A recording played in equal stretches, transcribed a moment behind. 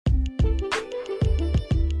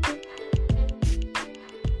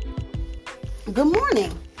Good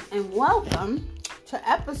morning and welcome to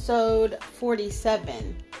episode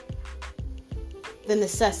 47, The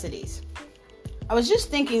Necessities. I was just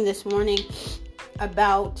thinking this morning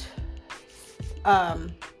about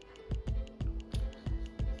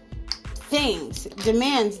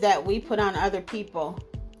demands that we put on other people.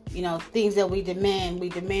 You know, things that we demand. We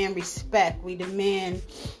demand respect. We demand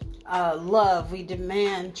love. We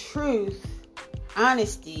demand truth,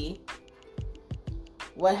 honesty,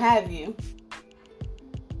 what have you,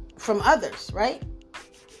 from others, right?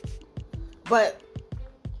 But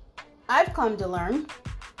I've come to learn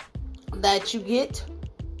that you get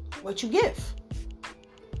what you give.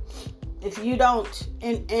 If you don't,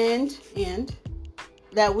 and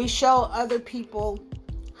that we show other people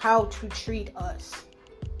how to treat us,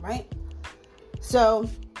 right? So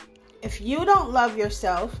if you don't love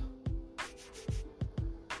yourself,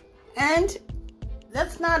 and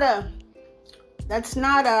that's not a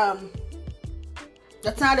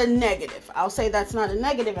negative. I'll say that's not a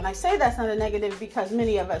negative. And I say that's not a negative because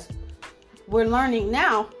many of us, we're learning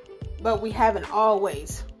now, but we haven't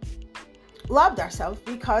always loved ourselves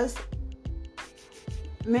because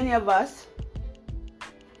many of us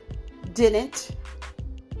didn't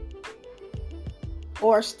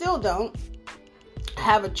or still don't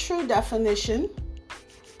have a true definition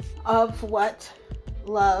of what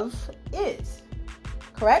love is.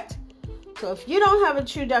 Correct? So if you don't have a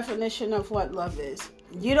true definition of what love is,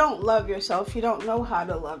 you don't love yourself, you don't know how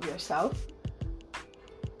to love yourself,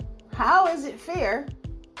 how is it fair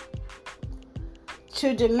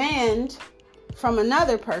to demand from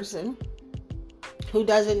another person who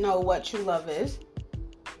doesn't know what true love is,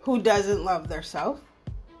 who doesn't love themselves,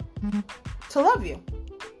 to love you?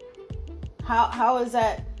 How is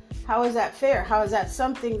that fair? How is that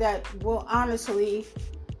something that will honestly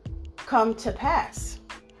come to pass?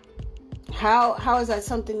 How is that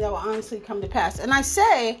something that will honestly come to pass? And I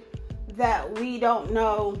say that we don't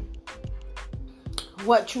know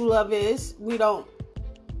what true love is. We don't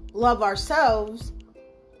love ourselves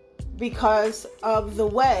because of the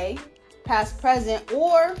way, past, present,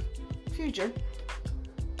 or future,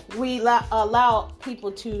 we allow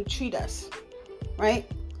people to treat us, right?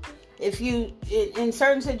 If you, in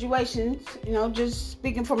certain situations, just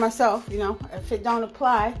speaking for myself, if it don't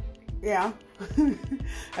apply,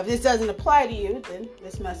 if this doesn't apply to you, then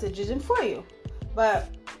this message isn't for you. But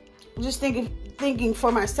just thinking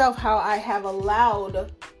for myself how I have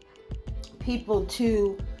allowed people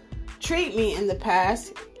to treat me in the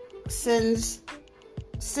past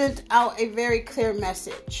sent out a very clear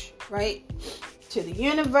message, right? To the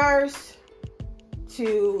universe,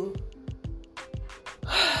 to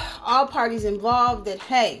all parties involved, that,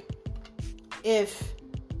 hey, if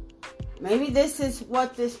maybe this is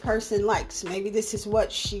what this person likes, maybe this is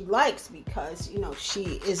what she likes because, she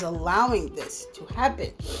is allowing this to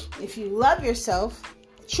happen. If you love yourself,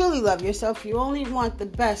 truly love yourself, you only want the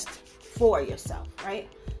best for yourself, right?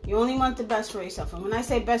 You only want the best for yourself. And when I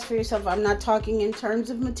say best for yourself, I'm not talking in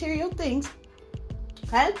terms of material things,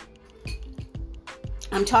 okay?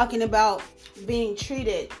 I'm talking about being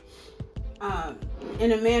treated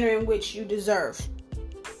in a manner in which you deserve.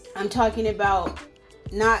 I'm talking about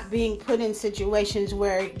not being put in situations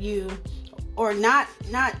where you, or not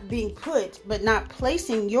being put, but not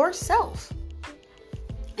placing yourself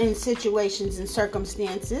in situations and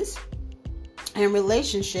circumstances and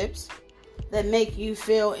relationships that make you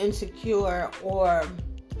feel insecure or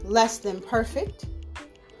less than perfect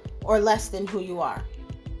or less than who you are.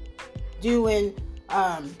 Doing,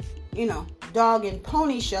 dog and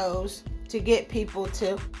pony shows to get people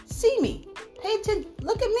to see me. Pay attention.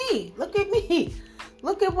 Look at me. Look at me.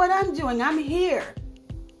 Look at what I'm doing. I'm here.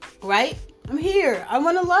 Right? I'm here. I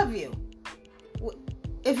want to love you.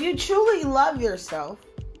 If you truly love yourself,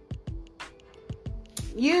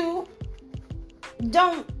 you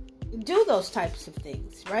don't do those types of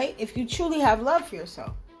things, right? If you truly have love for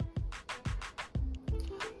yourself.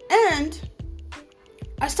 And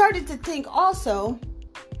I started to think also,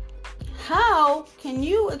 how can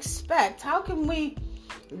we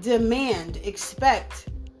expect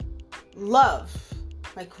love,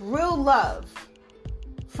 like real love,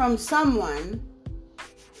 from someone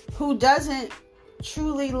who doesn't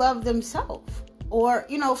truly love themselves? Or,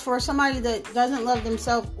 for somebody that doesn't love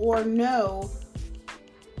themselves or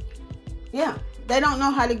they don't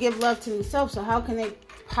know how to give love to themselves. So how can they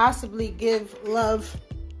possibly give love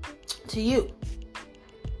to you?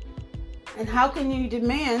 And how can we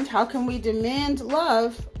demand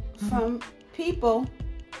love from people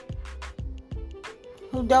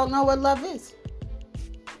who don't know what love is?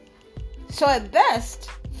 So at best,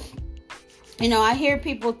 I hear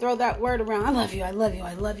people throw that word around. I love you, I love you,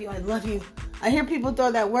 I love you, I love you. I hear people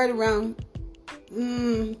throw that word around.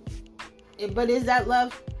 But is that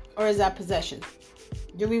love or is that possession?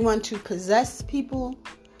 Do we want to possess people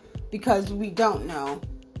because we don't know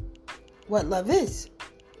what love is?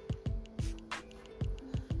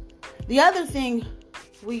 The other thing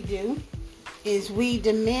we do is we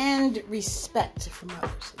demand respect from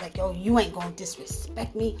others. Like, oh, you ain't gonna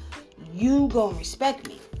disrespect me. You gonna respect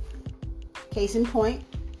me. Case in point.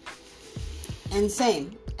 And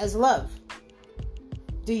same as love.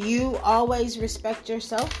 Do you always respect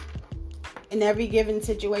yourself in every given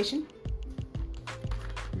situation?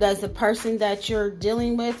 Does the person that you're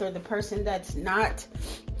dealing with or the person that's not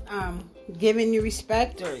giving you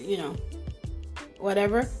respect or,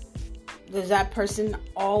 whatever, does that person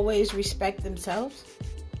always respect themselves?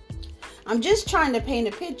 I'm just trying to paint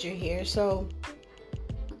a picture here so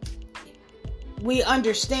we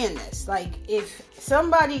understand this. Like, if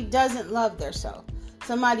somebody doesn't love themselves,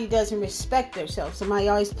 somebody doesn't respect themselves, somebody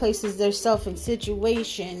always places themselves in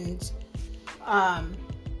situations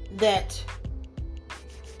that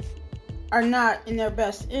are not in their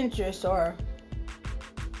best interest, or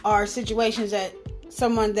are situations that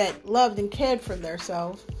someone that loved and cared for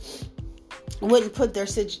themselves wouldn't put their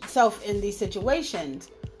self in these situations.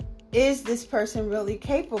 Is this person really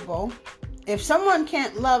capable? If someone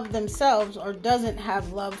can't love themselves or doesn't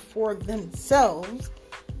have love for themselves,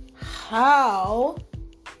 how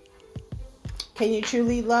can they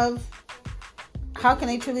truly love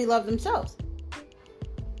themselves?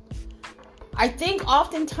 I think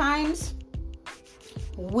oftentimes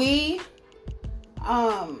we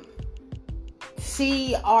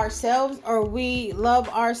see ourselves, or we love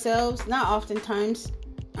ourselves, not oftentimes,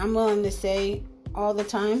 I'm willing to say all the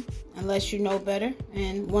time, unless you know better.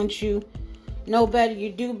 And once you know better,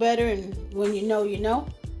 you do better. And when you know,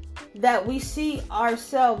 that we see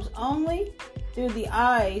ourselves only through the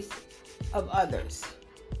eyes of others.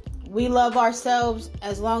 We love ourselves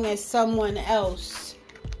as long as someone else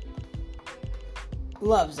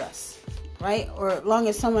loves us, right? Or as long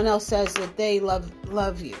as someone else says that they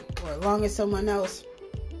love you, or as long as someone else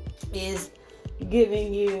is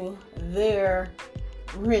giving you their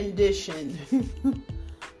rendition,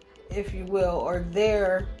 if you will, or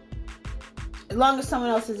as long as someone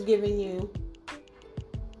else is giving you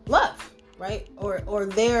love, right? Or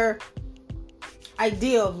their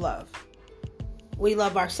idea of love. We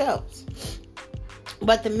love ourselves.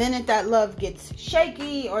 But the minute that love gets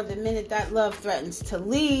shaky, or the minute that love threatens to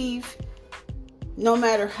leave, no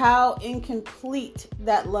matter how incomplete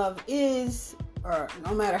that love is, or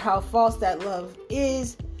no matter how false that love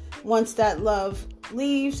is, once that love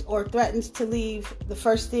leaves or threatens to leave, the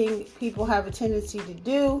first thing people have a tendency to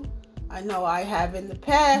do, I know I have in the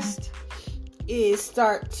past, is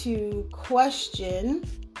start to question,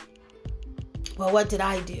 well, what did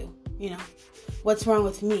I do? What's wrong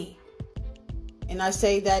with me? And I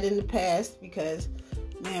say that in the past because,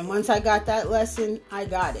 man, once I got that lesson, I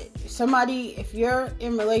got it. If you're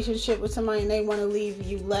in relationship with somebody and they want to leave,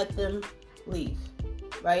 you let them leave,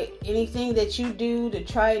 right? Anything that you do to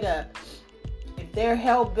try to, if they're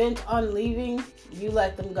hell bent on leaving, you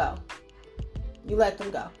let them go. You let them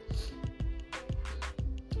go.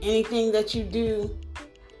 Anything that you do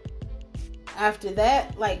after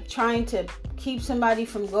that, like trying to keep somebody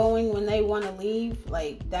from going when they want to leave,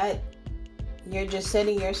 like that, you're just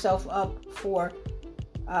setting yourself up for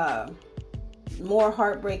more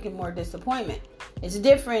heartbreak and more disappointment. It's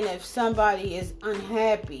different if somebody is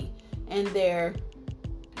unhappy and they're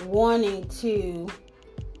wanting to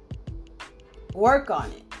work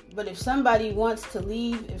on it. But if somebody wants to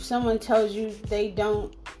leave, if someone tells you they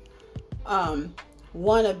don't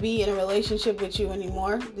want to be in a relationship with you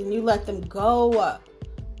anymore, then you let them go.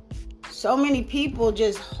 So many people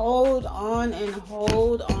just hold on and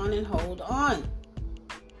hold on and hold on.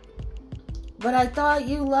 But I thought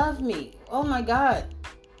you loved me. Oh my God.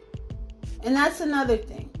 And that's another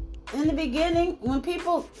thing. In the beginning, when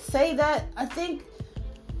people say that, I think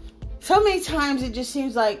so many times it just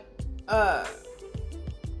seems like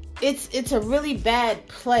it's a really bad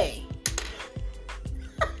play.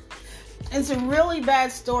 It's a really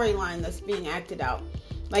bad storyline that's being acted out.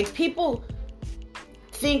 Like, people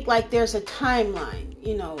think like there's a timeline,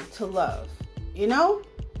 to love. They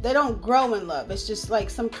don't grow in love. It's just like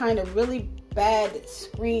some kind of really bad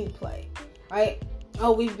screenplay, right?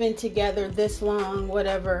 Oh, we've been together this long,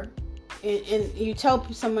 whatever. And you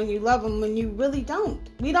tell someone you love them when you really don't.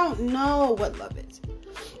 We don't know what love is.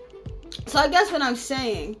 So I guess what I'm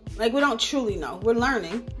saying, like, we don't truly know. We're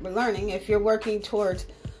learning. If you're working towards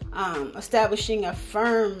establishing a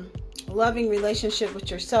firm, loving relationship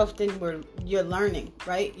with yourself, then you're learning,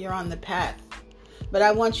 right? You're on the path. But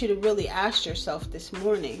I want you to really ask yourself this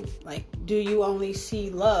morning, like, do you only see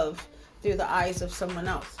love through the eyes of someone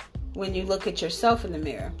else? When you look at yourself in the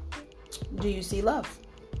mirror, do you see love?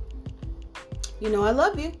 You know I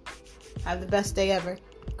love you. Have the best day ever.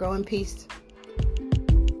 Grow in peace.